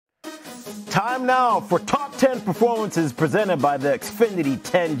Time now for Top 10 Performances presented by the Xfinity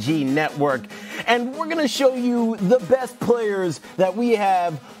 10G Network. And we're going to show you the best players that we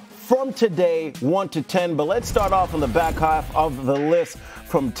have from today, 1 to 10. But let's start off on the back half of the list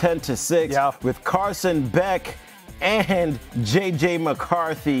from 10 to 6 with Carson Beck and J.J.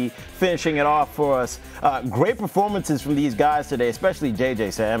 McCarthy finishing it off for us. Great performances from these guys today, especially J.J.,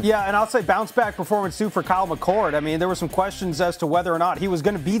 Sam. Yeah, and I'll say bounce back performance, too, for Kyle McCord. I mean, there were some questions as to whether or not he was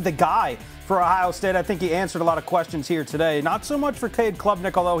going to be the guy for Ohio State. I think he answered a lot of questions here today. Not so much for Cade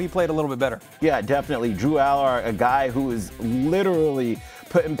Klubnik, although he played a little bit better. Yeah, definitely. Drew Aller, a guy who is literally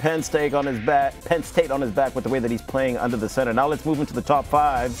putting Penn State on his back with the way that he's playing under the center. Now let's move into the top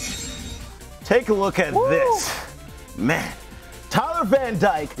 5. Take a look at this. Man, Tyler Van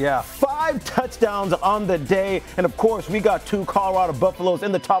Dyke, 5 touchdowns on the day. And, of course, we got 2 Colorado Buffaloes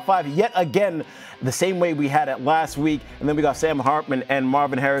in the top 5 yet again, the same way we had it last week. And then we got Sam Hartman and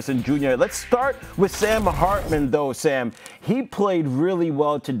Marvin Harrison Jr. Let's start with Sam Hartman, though, Sam. He played really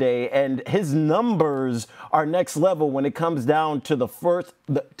well today, and his numbers are next level when it comes down to the first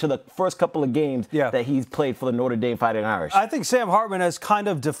couple of games that he's played for the Notre Dame Fighting Irish. I think Sam Hartman has kind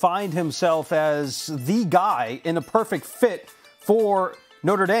of defined himself as the guy in a perfect fit for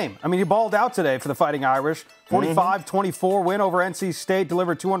Notre Dame. I mean, he balled out today for the Fighting Irish. 45-24 win over NC State,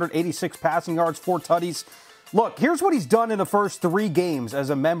 delivered 286 passing yards, 4 tutties. Look, here's what he's done in the first 3 games as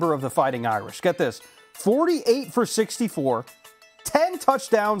a member of the Fighting Irish. Get this, 48 for 64, 10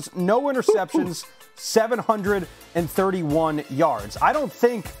 touchdowns, no interceptions, 731 yards. I don't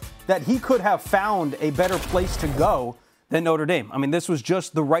think that he could have found a better place to go than Notre Dame. I mean, this was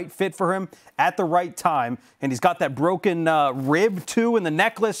just the right fit for him at the right time. And he's got that broken rib, too, in the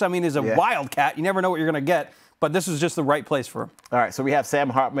necklace. I mean, he's a wildcat. You never know what you're going to get. But this is just the right place for him. All right, so we have Sam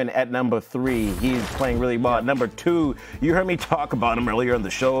Hartman at number 3. He's playing really well. At number 2, you heard me talk about him earlier in the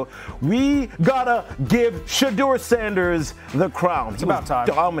show. We gotta give Shedeur Sanders the crown. It's about time.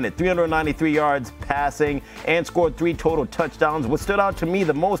 Dominant, 393 yards passing and scored 3 total touchdowns. What stood out to me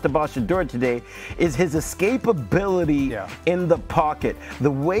the most about Shedeur today is his escapability in the pocket.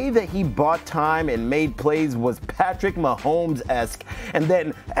 The way that he bought time and made plays was Patrick Mahomes-esque. And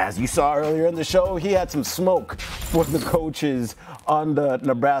then, as you saw earlier in the show, he had some smoke for the coaches on the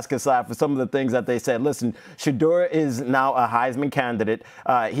Nebraska side for some of the things that they said. Listen, Shedeur is now a Heisman candidate.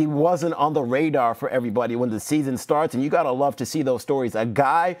 He wasn't on the radar for everybody when the season starts, and you got to love to see those stories. A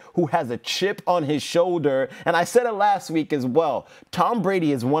guy who has a chip on his shoulder, and I said it last week as well, Tom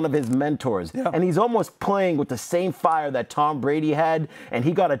Brady is one of his mentors, and he's almost playing with the same fire that Tom Brady had, and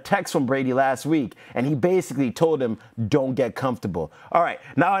he got a text from Brady last week, and he basically told him, don't get comfortable. All right,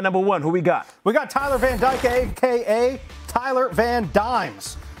 now at number 1, who we got? We got Tyler Van Dyke, a.k.a. Tyler Van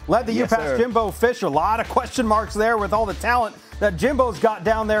Dimes. Led the UPass Jimbo Fisher. A lot of question marks there with all the talent that Jimbo's got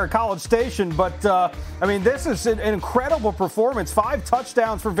down there at College Station. But, I mean, this is an incredible performance. 5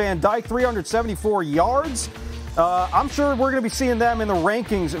 touchdowns for Van Dyke, 374 yards. I'm sure we're going to be seeing them in the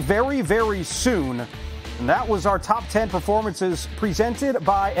rankings very, very soon. And that was our top 10 performances presented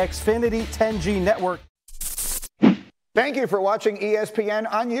by Xfinity 10G Network. Thank you for watching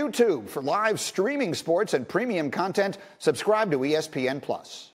ESPN on YouTube. For live streaming sports and premium content, subscribe to ESPN+.